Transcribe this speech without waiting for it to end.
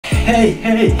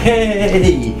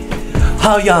Hey!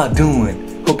 How y'all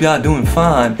doing? Hope y'all doing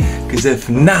fine, cause if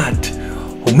not,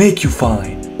 we'll make you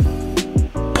fine.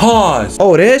 Pause.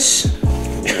 Oh, this?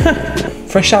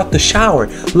 Fresh out the shower,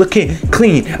 looking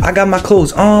clean. I got my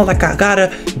clothes on like I got a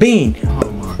bean.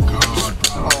 Oh my god.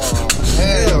 Oh,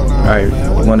 hell no. Alright,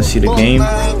 you wanna see the game?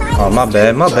 Oh, my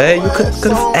bad. You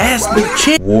could've asked me,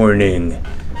 shit. Warning.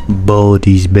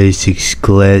 Baldi's Basics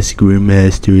Classic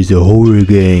Remaster is a horror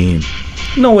game.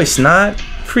 No, it's not.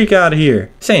 Freak out of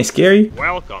here. This ain't scary.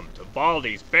 Welcome to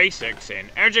Baldi's Basics in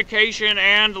Education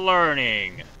and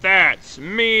Learning. That's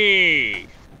me.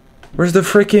 Where's the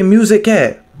freaking music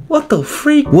at? What the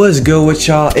freak? What's good with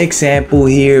y'all? Example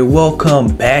here. Welcome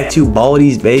back to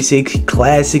Baldi's Basics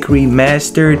Classic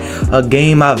Remastered. A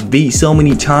game I've beat so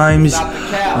many times.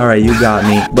 Alright, you got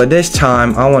me. But this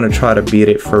time, I want to try to beat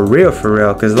it for real.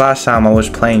 Because last time I was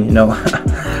playing, you know,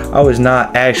 I was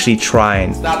not actually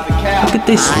trying. Look at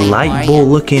this light bulb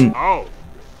looking. Oh,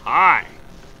 hi.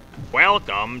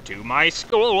 Welcome to my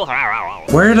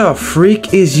schoolhouse. Where the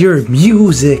freak is your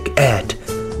music at?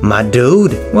 My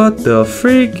dude, what the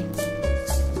freak?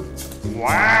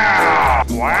 Wow.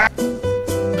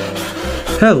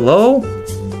 Hello?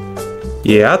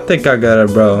 Yeah, I think I gotta,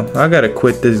 bro. I gotta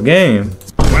quit this game.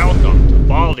 Welcome to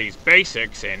Baldi's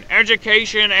Basics in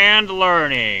Education and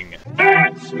Learning.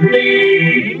 That's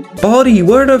me. Baldi,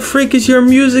 where the freak is your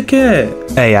music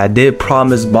at? Hey, I did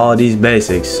promise Baldi's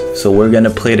Basics, so we're gonna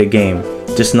play the game.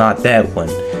 Just not that one.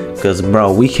 Cause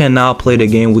bro, we cannot play the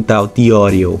game without the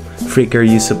audio. Freak are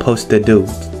you supposed to do?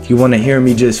 You wanna hear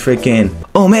me just freaking,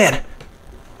 oh man!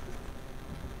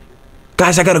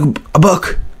 Guys, I got a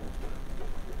book!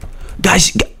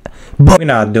 Guys, we're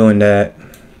not doing that.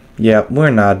 Yeah,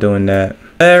 we're not doing that.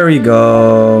 There we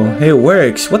go. It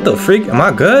works. What the freak? Am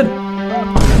I good?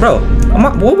 Bro,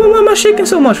 what am I shaking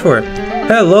so much for?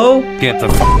 Hello? Get the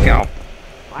fuck out.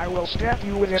 I will stab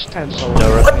you with this pencil.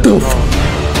 What the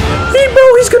Hey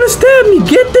bro, he's gonna stab me.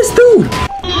 Get this dude.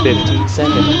 15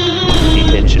 seconds.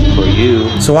 Detention for you.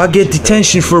 So I get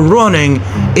detention for running,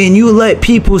 and you let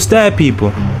people stab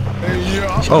people.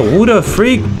 Oh, who the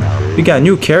freak? We got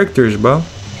new characters, bro.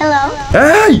 Hello.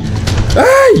 Hey!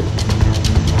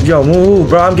 Yo, move,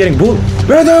 bro. I'm getting bullied.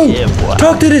 Brother,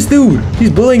 talk to this dude.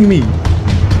 He's bullying me.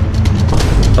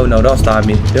 Oh no, don't stab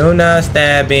me. Do not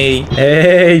stab me.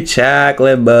 Hey,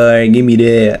 chocolate boy. Give me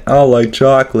that. I like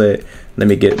chocolate. Let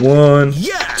me get 1,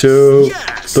 2,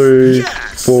 3,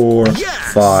 4,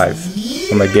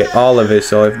 5. I'm gonna get all of it.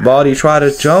 So if Baldi try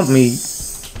to jump me,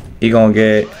 he gonna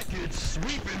get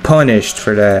punished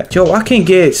for that. Yo, I can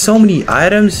get so many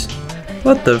items.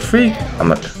 What the freak?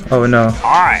 Oh no.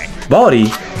 Hi. Baldi,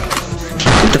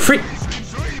 get the freak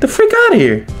out of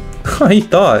here. He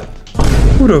thought.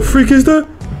 Who the freak is that?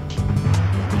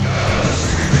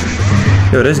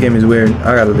 Yo, this game is weird.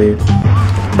 I gotta leave.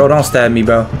 Bro, don't stab me,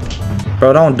 bro.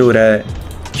 Bro, don't do that.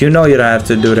 You know you don't have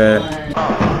to do that.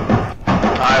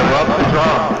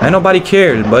 Ain't nobody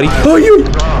cares, buddy. Oh, you!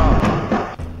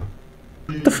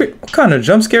 What the freak? What kind of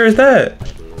jump scare is that?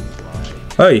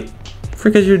 Hey, what the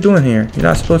freak is you doing here? You're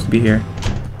not supposed to be here.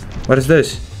 What is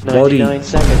this? 99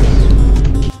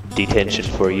 seconds. Detention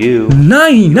for you.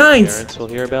 99 Parents will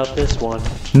hear about this one.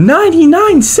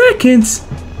 99 seconds?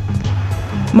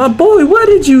 My boy, what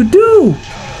did you do?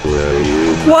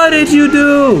 What did you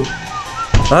do?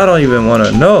 I don't even want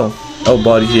to know. Oh,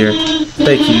 Baldi's here.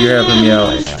 Thank you, you're helping me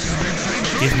out.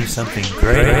 Give me something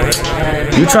great.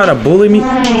 You trying to bully me?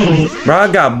 Bro, I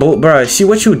got bro, see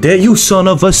what you did? You son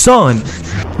of a son.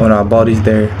 Oh no, Baldi's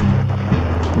there.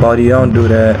 Baldi, don't do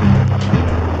that.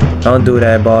 Don't do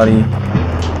that, Baldi.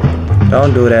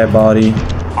 Don't do that, Baldi.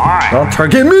 Don't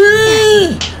target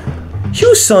me!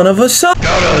 You son of a son.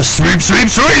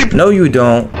 Sweep. No, you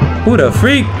don't. Who the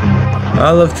freak? I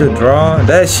love to draw.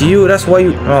 That's you. That's why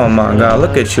you. Oh my god,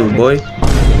 look at you, boy.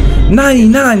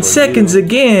 99 seconds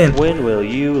again. When will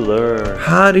you learn?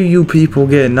 How do you people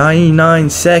get 99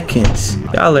 seconds?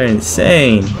 Y'all are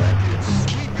insane.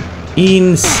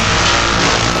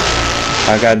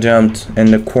 I got jumped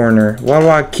in the corner. Why do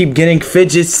I keep getting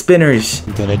fidget spinners?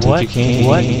 What?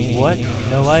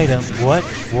 No item. What?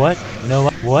 No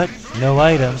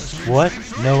item. What?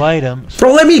 No item.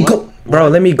 Bro, let me go. Bro,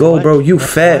 let me go, bro. You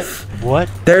fat. What?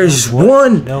 There's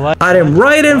one item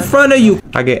right in front of you.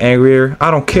 I get angrier.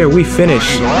 I don't care. We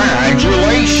finished.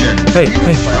 Congratulations. Hey.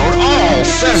 You found all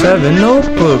 7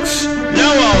 notebooks.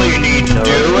 Now all you need to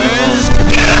do is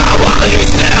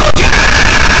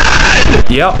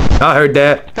Yep, I heard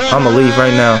that. I'ma leave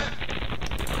right now.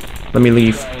 Let me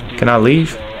leave. Can I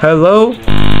leave? Hello?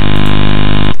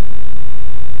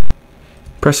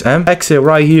 Press M. Exit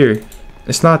right here.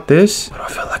 It's not this. But I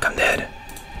feel like I'm dead.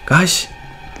 Guys,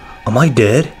 am I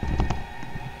dead?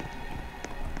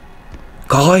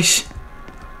 Guys,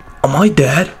 am I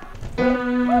dead?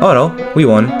 Oh no, we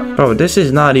won. Bro, this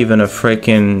is not even a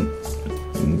freaking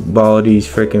Baldi's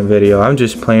freaking video. I'm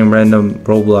just playing random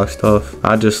Roblox stuff.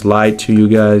 I just lied to you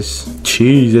guys.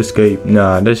 Cheese escape.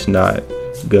 Nah, that's not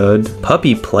good.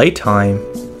 Puppy playtime.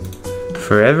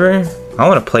 Forever? I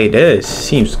want to play this.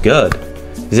 Seems good.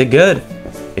 Is it good?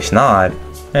 It's not.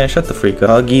 Man, shut the freak up.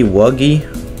 Huggy Wuggy.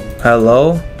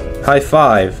 Hello? High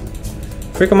five.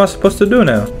 Freak am I supposed to do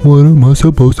now? What am I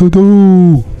supposed to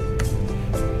do?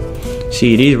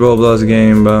 See, these Roblox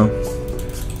game, bro.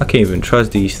 I can't even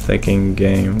trust these thinking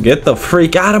game. Get the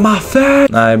freak out of my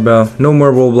face! Alright, bro. No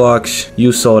more Roblox.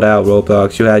 You sold out,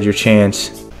 Roblox. You had your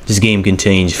chance. This game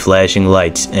contains flashing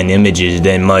lights and images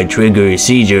that might trigger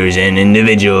seizures and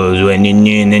individuals when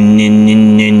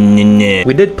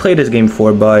we did play this game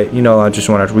before, but you know, I just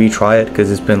want to retry it because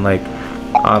it's been like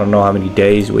I don't know how many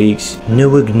days, weeks.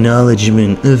 No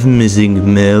acknowledgement of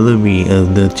missing Mallory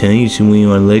of the times we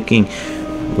are leaking,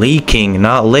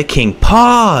 not licking.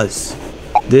 Pause!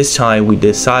 This time we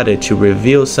decided to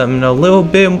reveal something a little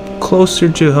bit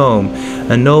closer to home.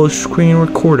 A no screen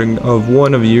recording of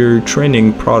one of your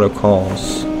training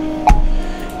protocols.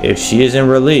 If she isn't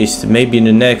released, maybe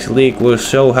the next leak will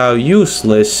show how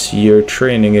useless your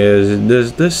training is.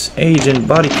 Does this agent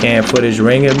body cam footage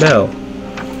ring a bell?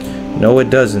 No, it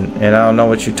doesn't, and I don't know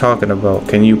what you're talking about.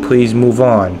 Can you please move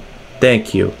on?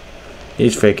 Thank you.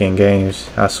 These freaking games,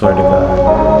 I swear to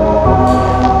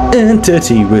God.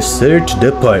 Entity Research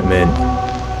Department,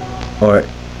 or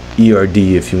ERD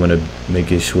if you want to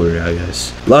make it shorter, I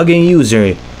guess. Login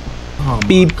user.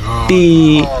 Beep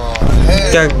beep.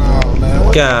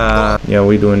 Yeah,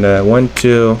 we doing that. 1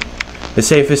 2. The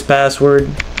safest password.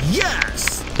 Yes.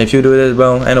 If you do this,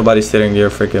 bro, ain't nobody stealing your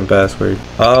freaking password.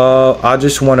 I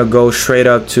just want to go straight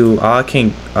up to. I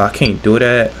can't do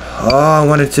that. Oh, I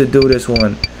wanted to do this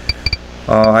one.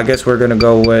 I guess we're gonna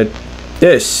go with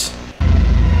this.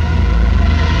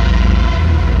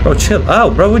 Bro, chill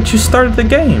out, bro. Would you start the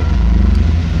game?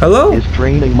 Hello? His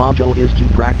training module is to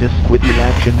practice quick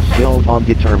reaction skills on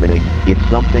determining if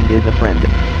something is a friend.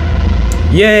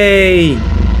 Yay!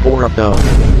 Or a foe.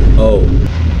 Oh.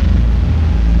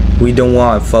 We don't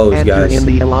want foes, Enter guys. in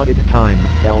the allotted time,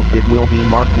 else it will be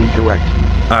marked incorrect.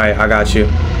 Alright, I got you.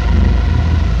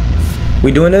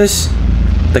 We doing this?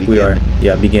 I think we are.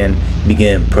 Yeah, begin.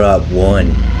 Begin prop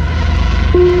 1.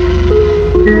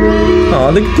 Oh,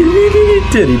 look at the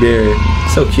teddy bear.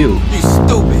 So cute. You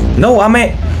stupid. No, I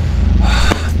meant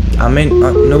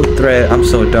no threat. I'm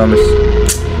so dumb.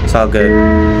 It's all good.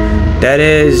 That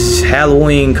is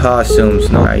Halloween costumes.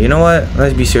 No, right, you know what?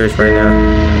 Let's be serious right now.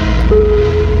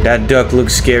 That duck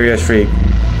looks scary as freak.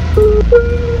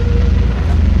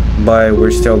 But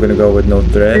we're still gonna go with no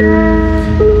threat.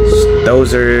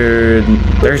 Those are.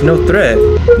 There's no threat.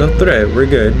 No threat. We're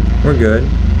good. We're good.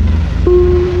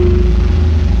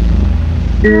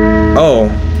 Oh,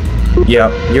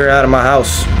 yeah, you're out of my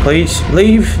house. Please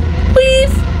leave.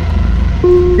 Leave.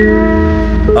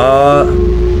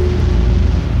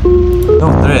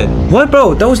 No threat. What,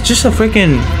 bro? That was just a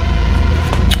freaking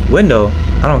window.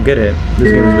 I don't get it.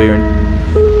 This game is weird.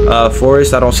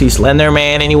 Forest. I don't see Slender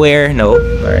Man anywhere. No.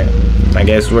 All right. I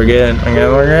guess we're good. I guess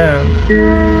we're good.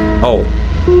 Oh,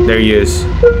 there he is.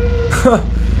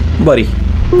 Buddy,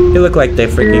 you look like that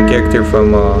freaking character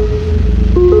from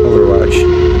Overwatch.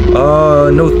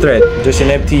 No threat. Just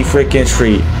an empty freaking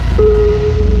street.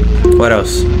 What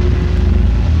else?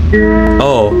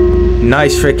 Oh,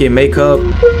 nice freaking makeup.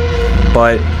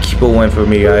 But keep a win for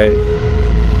me, guys.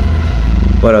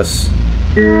 What else?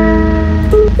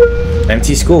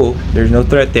 Empty school. There's no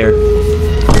threat there.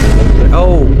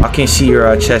 Oh, I can't see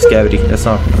your chest cavity. That's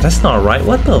not right.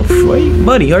 What the freak,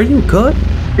 buddy? Are you good?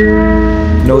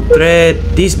 No threat.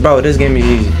 This game is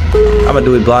easy. I'm gonna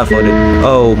do it blindfolded.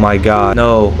 Oh my god.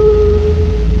 No.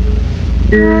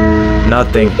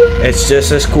 Nothing. It's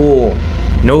just a school.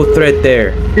 No threat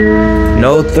there.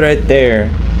 No threat there.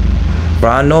 Bro,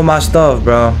 I know my stuff,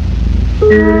 bro.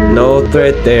 No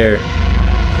threat there.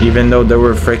 Even though they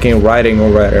were freaking writing or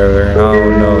whatever. Oh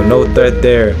no. No threat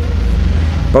there.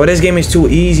 Bro, this game is too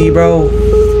easy, bro.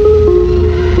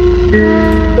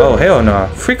 Oh, hell no.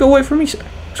 Freak away from me.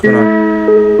 What's going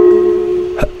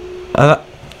on?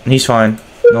 He's fine.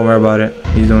 Don't worry about it.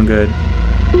 He's doing good.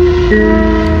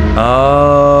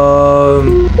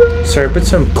 Sir, put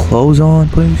some clothes on,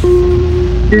 please.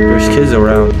 There's kids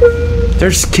around.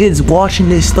 There's kids watching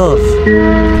this stuff.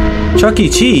 Chuck E.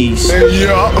 Cheese?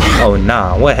 Yeah. Oh,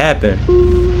 nah. What happened?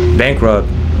 Bankrupt.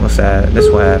 What's that? That's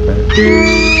what happened.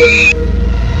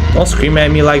 Don't scream at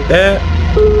me like that.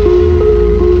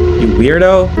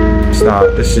 weirdo? It's not.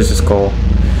 It's just a skull.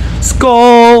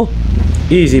 Skull!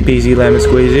 Easy peasy lemon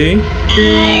squeezy.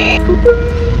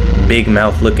 Big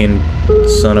mouth looking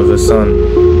son of a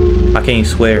son. I can't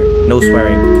swear. No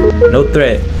swearing. No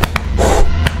threat.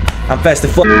 I'm fast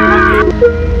as fuck.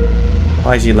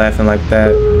 Why is he laughing like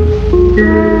that?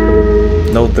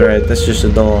 No threat. That's just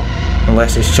a doll.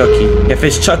 Unless it's Chucky. If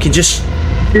it's Chucky, just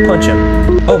punch him.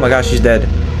 Oh my gosh, she's dead.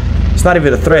 It's not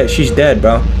even a threat. She's dead,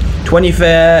 bro.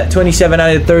 27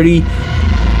 out of 30.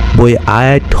 Boy,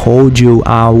 I told you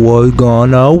I was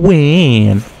gonna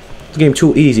win. This game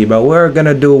too easy, bro. We're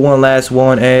gonna do one last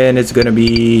one, and it's gonna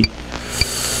be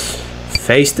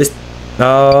face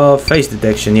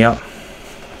detection. Yeah.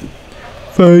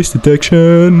 Face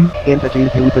detection.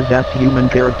 Entities who possess human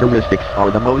characteristics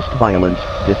are the most violent,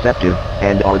 deceptive,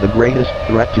 and are the greatest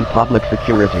threat to public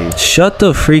security. Shut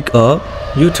the freak up.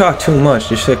 You talk too much,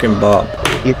 you second Bob.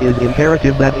 It is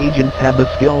imperative that agents have the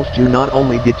skills to not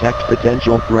only detect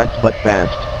potential threats but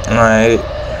fast. Alright.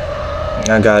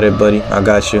 I got it, buddy. I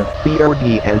got you.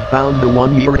 CRD has found the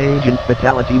 1-year agent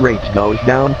fatality rate goes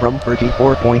down from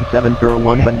 34.7 per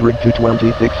 100 to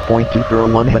 26.2 per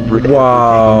 100.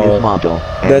 Wow. Model,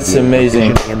 that's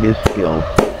amazing. And his skill.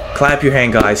 Clap your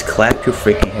hand, guys. Clap your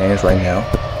freaking hands right now.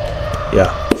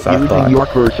 Yeah. Using your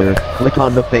cursor, click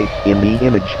on the face in the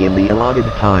image in the allotted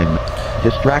time.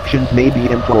 Distractions may be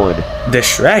employed.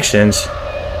 Distractions?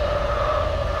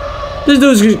 This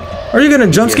dude's... Are you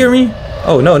gonna jump scare me?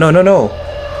 Oh, no, no, no, no.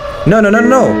 No, no, no,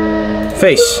 no.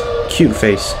 Face. Cute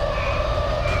face.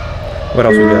 What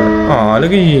else we got? Aw,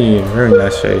 look at you. Very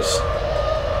nice face.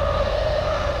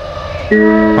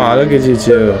 Aw, look at you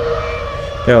too.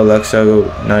 Yo, looks so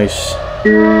nice.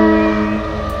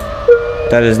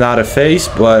 That is not a face,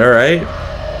 but alright.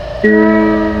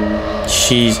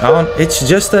 She's on. It's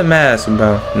just a mask,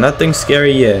 bro. Nothing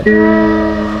scary yet.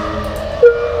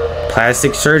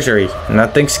 Plastic surgery.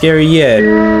 Nothing scary yet.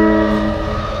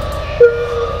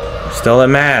 Still a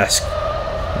mask.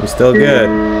 We still good.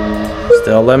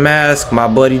 Still a mask. My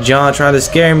buddy John trying to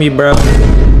scare me, bro.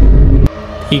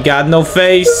 He got no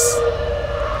face.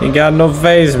 He got no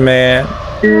face, man.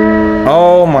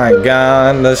 Oh my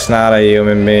god. That's not a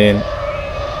human being.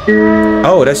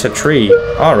 Oh, that's a tree.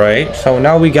 Alright. So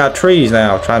now we got trees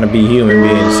now trying to be human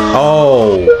beings.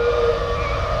 Oh.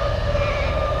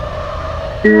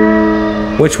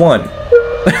 Which one?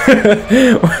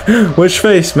 Which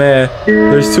face, man?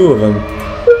 There's two of them.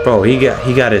 Bro, he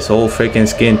got his whole freaking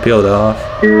skin peeled off.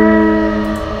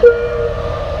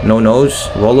 No nose?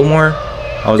 Voldemort?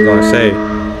 I was gonna say.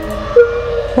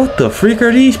 What the freak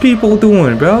are these people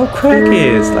doing, bro?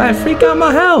 Crackheads. Like, freak out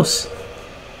my house.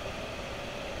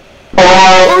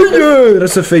 Oh yeah!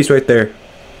 That's a face right there.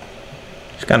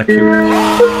 It's kinda cute.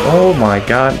 Oh my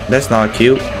god. That's not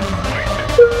cute.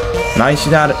 Nice,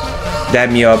 you gotta dab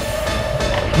me up.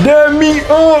 Dab me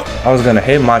up! I was gonna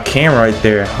hit my camera right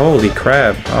there. Holy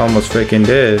crap. I almost freaking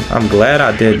did. I'm glad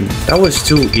I didn't. That was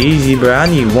too easy, bro. I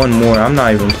need one more. I'm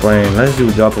not even playing. Let's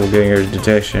do doppelganger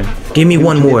detection. Give me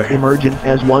one more. Emergence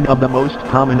as one of the most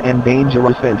common and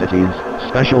dangerous entities.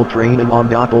 Special training on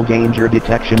doppelganger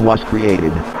detection was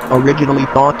created. Originally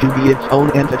thought to be its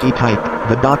own entity type,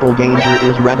 the doppelganger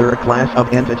is rather a class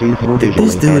of entities who visually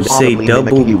This dude say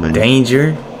double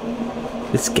danger?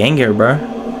 It's ganger, bro.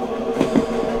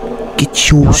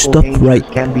 Get your stuff right.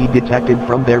 Can be detected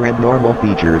from their abnormal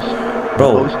features.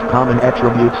 Bro, most common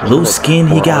attributes blue skin,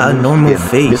 he got a normal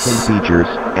face. Missing features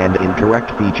and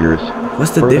incorrect features.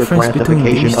 What's the difference between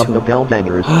these of two? the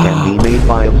doppelgangers can be made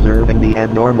by observing the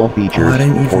abnormal features. Oh, I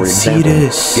didn't even For example, see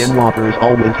this. skinwalkers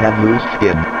always have loose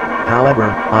skin. However,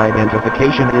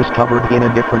 identification is covered in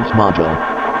a different module.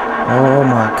 Oh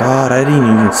my god, I didn't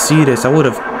even see this. I would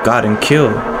have gotten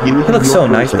killed. He looks so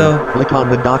nice though. Click on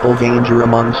the doppelganger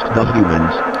amongst the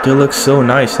humans. He looks so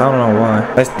nice. I don't know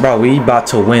why. Bro, we about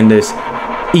to win this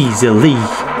easily.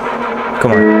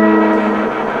 Come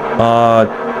on.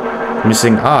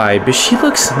 Missing eye, but she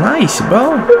looks nice,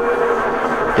 bro.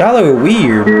 Y'all look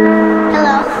weird.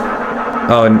 Hello.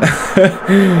 Oh,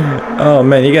 oh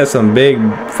man, you got some big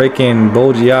freaking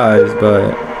bulgy eyes,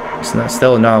 but it's not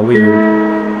still not weird.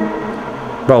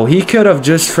 Bro, he could have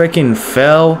just freaking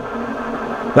fell.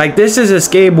 Like, this is a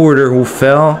skateboarder who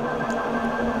fell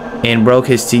and broke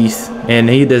his teeth, and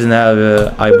he doesn't have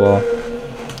an eyeball.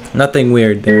 Nothing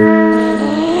weird there.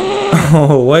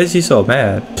 Oh, why is he so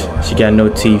mad? She got no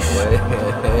teeth.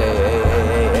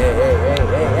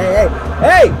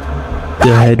 Hey!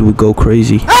 The head would go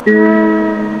crazy.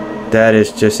 That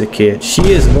is just a kid.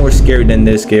 She is more scared than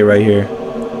this kid right here.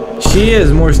 She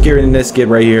is more scared than this kid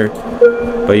right here.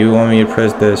 But you want me to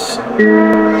press this?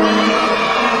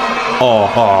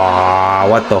 Oh,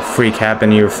 what the freak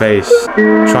happened to your face?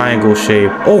 Triangle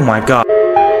shape. Oh my god.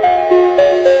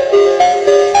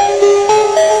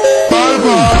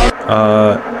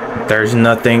 There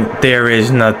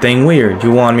is nothing weird.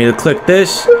 You want me to click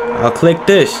this? I'll click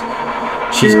this.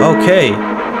 She's okay.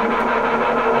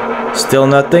 Still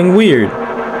nothing weird.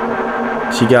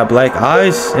 She got black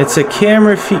eyes. It's a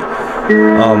camera feed.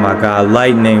 Oh my god,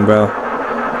 lightning, bro.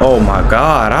 Oh my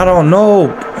god, I don't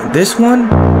know. This one?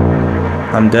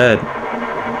 I'm dead.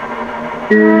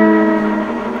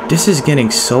 This is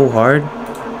getting so hard.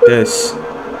 This.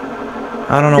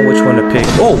 I don't know which one to pick.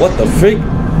 Oh, what the freak?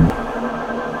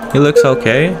 He looks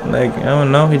okay. Like, I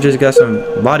don't know. He just got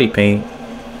some body paint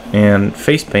and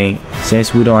face paint.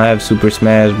 Since we don't have Super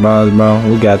Smash Bros, bro,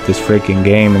 we got this freaking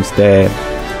game instead.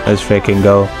 Let's freaking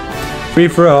go. Free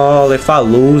for all. If I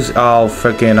lose, I'll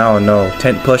freaking, I don't know,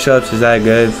 10 push-ups. Is that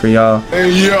good for y'all?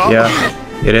 Yeah,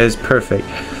 it is perfect.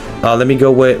 Let me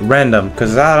go with random,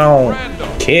 because I don't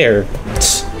care.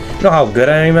 You know how good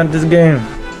I am at this game?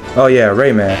 Oh yeah,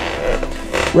 Rayman.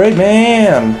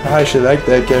 Rayman! I actually like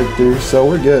that character, so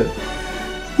we're good.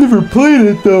 Never played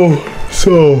it though,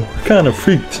 so kind of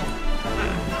freaked.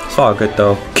 It's all good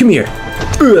though. Come here.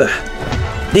 Ugh.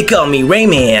 They call me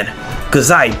Rayman, cause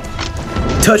I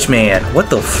touch man. What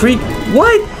the freak?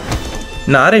 What?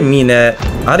 Nah, I didn't mean that.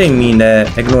 I didn't mean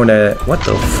that. Ignore that. What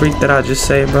the freak did I just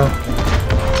say, bro?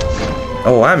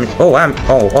 I'm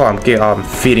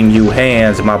feeding you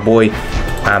hands, my boy.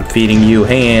 I'm feeding you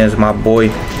hands, my boy.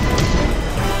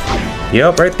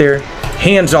 Yep, right there.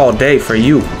 Hands all day for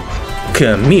you.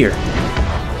 Come here.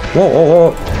 Whoa, whoa,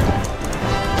 whoa.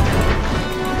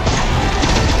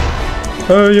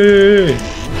 Oh,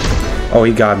 yeah. Oh,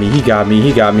 he got me. He got me.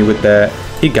 He got me with that.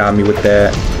 He got me with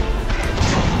that.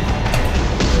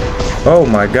 Oh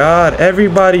my god.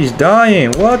 Everybody's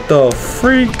dying. What the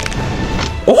freak?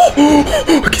 Oh,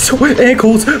 get so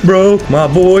ankles, bro. My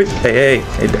boy. Hey.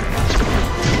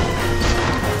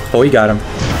 Oh, he got him.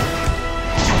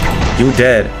 You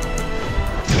dead.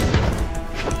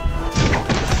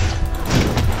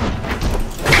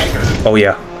 Oh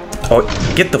yeah. Oh,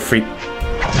 get the freak.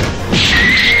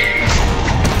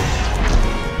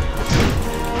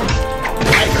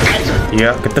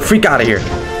 Yeah, get the freak out of here.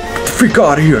 Get the freak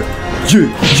out of here.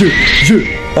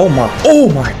 Yeah. Oh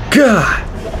my god.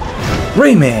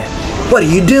 Rayman, what are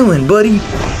you doing, buddy?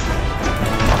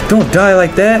 Don't die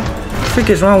like that. What the freak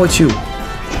is wrong with you?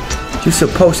 You're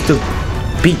supposed to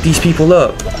beat these people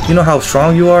up. You know how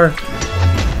strong you are?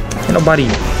 Ain't nobody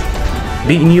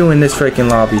beating you in this freaking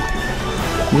lobby.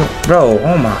 Bro,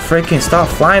 oh my freaking, stop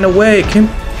flying away. Come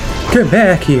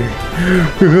back here.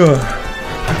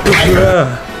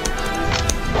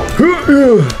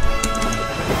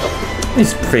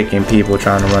 These freaking people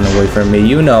trying to run away from me.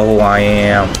 You know who I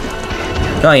am.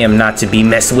 I am not to be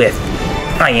messed with.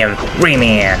 I am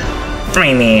Rayman.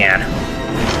 Rayman.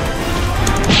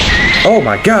 Oh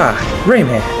my god,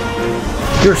 Rayman.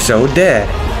 You're so dead.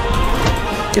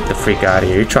 Get the freak out of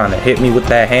here. You're trying to hit me with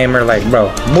that hammer like,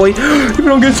 bro. Boy, you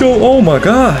don't get so... Oh my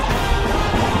god.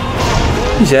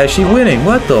 He's actually winning.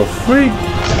 What the freak?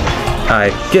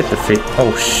 Alright, get the freak.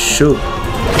 Oh, shoot.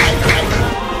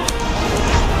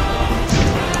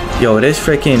 Yo, this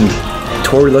freaking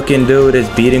tour-looking dude is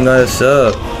beating us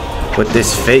up with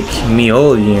this fake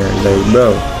Mjolnir. Like,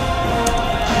 bro.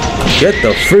 Get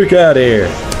the freak out of here.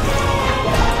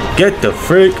 Get the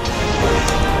freak.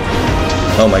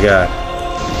 Oh my god.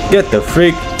 Get the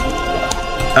freak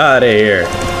out of here.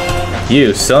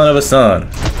 You son of a son.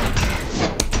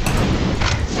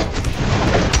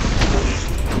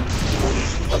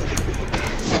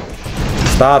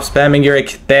 Stop spamming your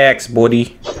attacks,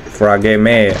 buddy, before I get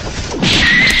mad.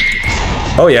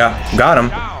 Oh yeah, got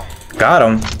him. Got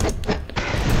him.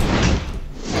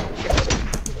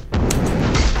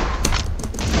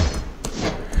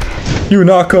 You're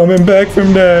not coming back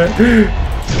from that.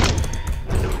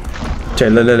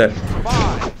 Look.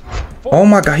 Oh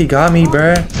my god, he got me,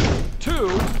 bruh. 2,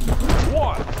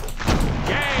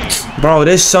 1. Bro,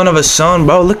 this son of a son,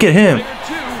 bro. Look at him.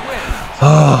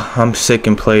 Oh, I'm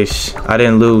second place. I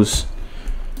didn't lose.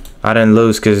 I didn't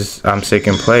lose because I'm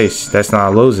second place. That's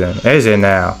not losing. Is it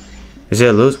now? Is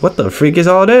it lose? What the freak is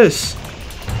all this?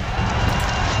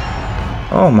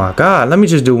 Oh my god. Let me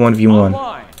just do 1v1.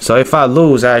 So if I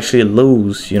lose, I actually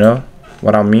lose. You know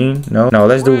what I mean? No,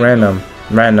 let's do random.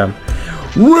 Random.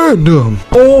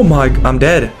 Oh my, I'm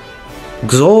dead.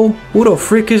 Xol? Who the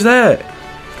freak is that?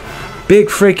 Big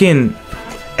freaking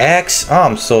axe. Oh,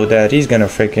 I'm so dead. He's gonna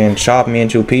freaking chop me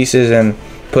into pieces and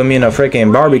put me in a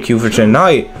freaking barbecue for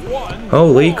tonight.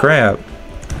 Holy crap.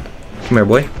 Come here,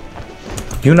 boy.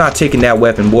 You're not taking that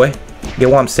weapon, boy. Get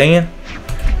what I'm saying?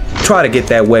 Try to get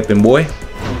that weapon, boy.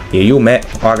 Yeah, you met.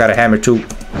 Oh, I got a hammer too.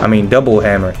 I mean, double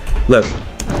hammer. Look.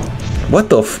 What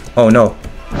the f... Oh, no.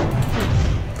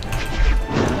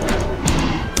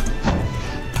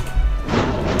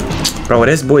 Bro,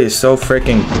 this boy is so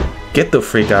freaking... Get the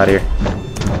freak out of here.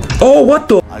 Oh, what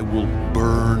the... I will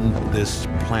burn this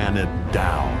planet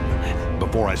down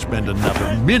before I spend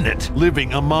another minute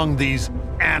living among these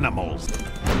animals.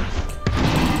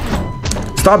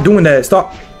 Stop doing that.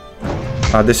 Stop.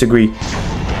 I disagree.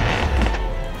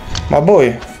 My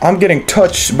boy, I'm getting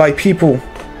touched by people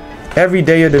every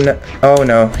day of the night. Oh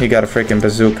no, he got a freaking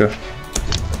bazooka.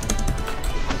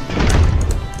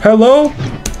 Hello?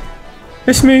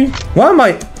 It's me. Why am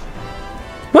I...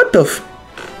 What the f...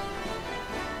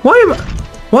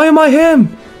 Why am I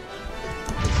him?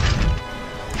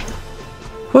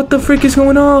 What the freak is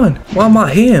going on? Why am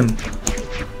I him?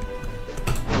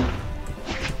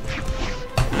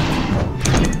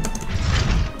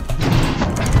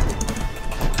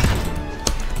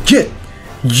 Get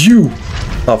you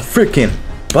a freaking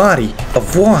body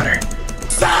of water.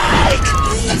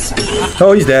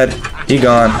 Oh, he's dead. He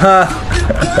gone. Ha!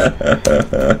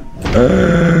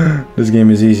 This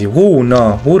game is easy. Whoa,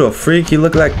 no. Who the freak? He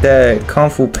looked like that Kung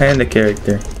Fu Panda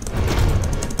character.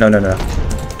 No. No.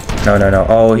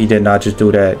 Oh, he did not just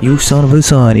do that. You son of a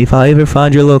son. If I ever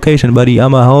find your location, buddy,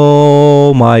 I'm a...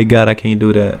 Oh my god, I can't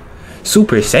do that.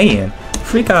 Super Saiyan.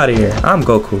 Freak out of here. I'm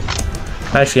Goku.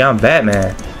 Actually, I'm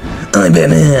Batman. I'm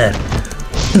Batman.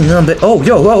 Oh,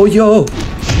 yo.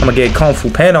 I'm gonna get Kung Fu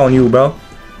Panda on you, bro.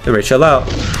 You ready? Chill out.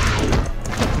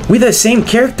 We the same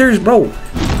characters, bro.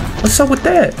 What's up with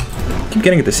that? Keep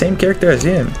getting the same character as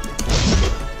him.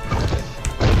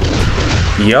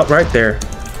 Yup, right there.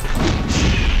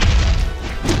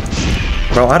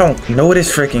 Bro, I don't know this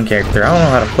freaking character. I don't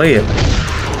know how to play it.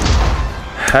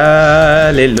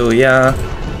 Hallelujah.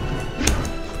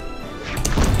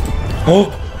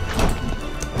 Oh.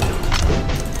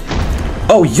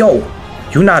 Oh, yo.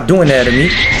 You not doing that to me.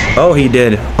 Oh, he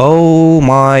did. Oh,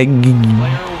 my.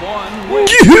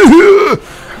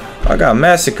 I got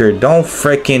massacred. Don't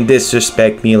freaking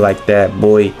disrespect me like that,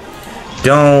 boy.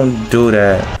 Don't do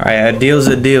that. Alright, a deal's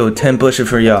a deal. 10 pusher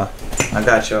for y'all. I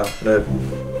got y'all. Look.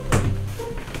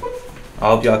 I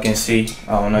hope y'all can see.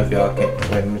 I don't know if y'all can.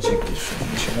 Wait, let me check this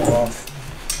freaking off.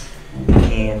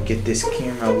 And get this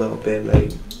camera a little bit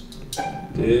like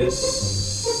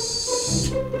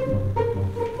this.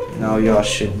 Now y'all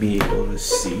should be able to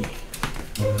see.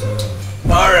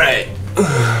 Alright.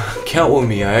 Count with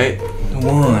me, alright?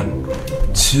 1,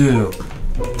 2,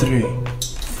 3,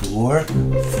 4,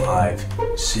 5,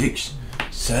 6,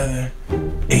 7,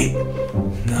 8,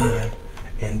 9,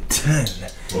 and 10,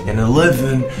 and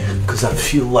 11, because I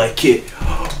feel like it.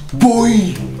 Boy!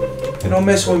 You don't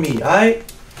mess with me, alright?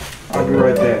 I'll be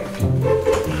right back.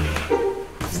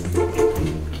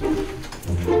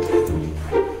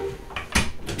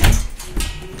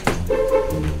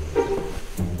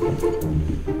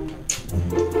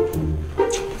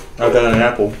 I got an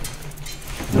apple.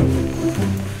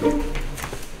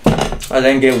 I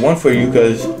didn't get one for you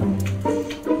because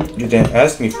you didn't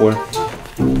ask me for it.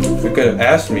 You could have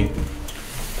asked me,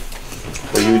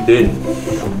 but you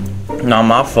didn't. Not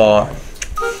my fault.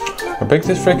 But break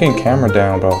this freaking camera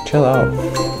down, bro. Chill out.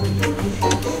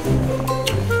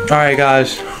 Alright,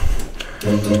 guys.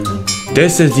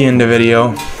 This is the end of the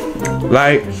video.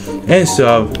 Like and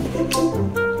sub.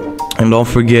 And don't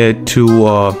forget to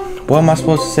what am I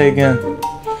supposed to say again?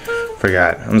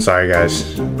 Forgot. I'm sorry,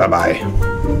 guys. Bye-bye.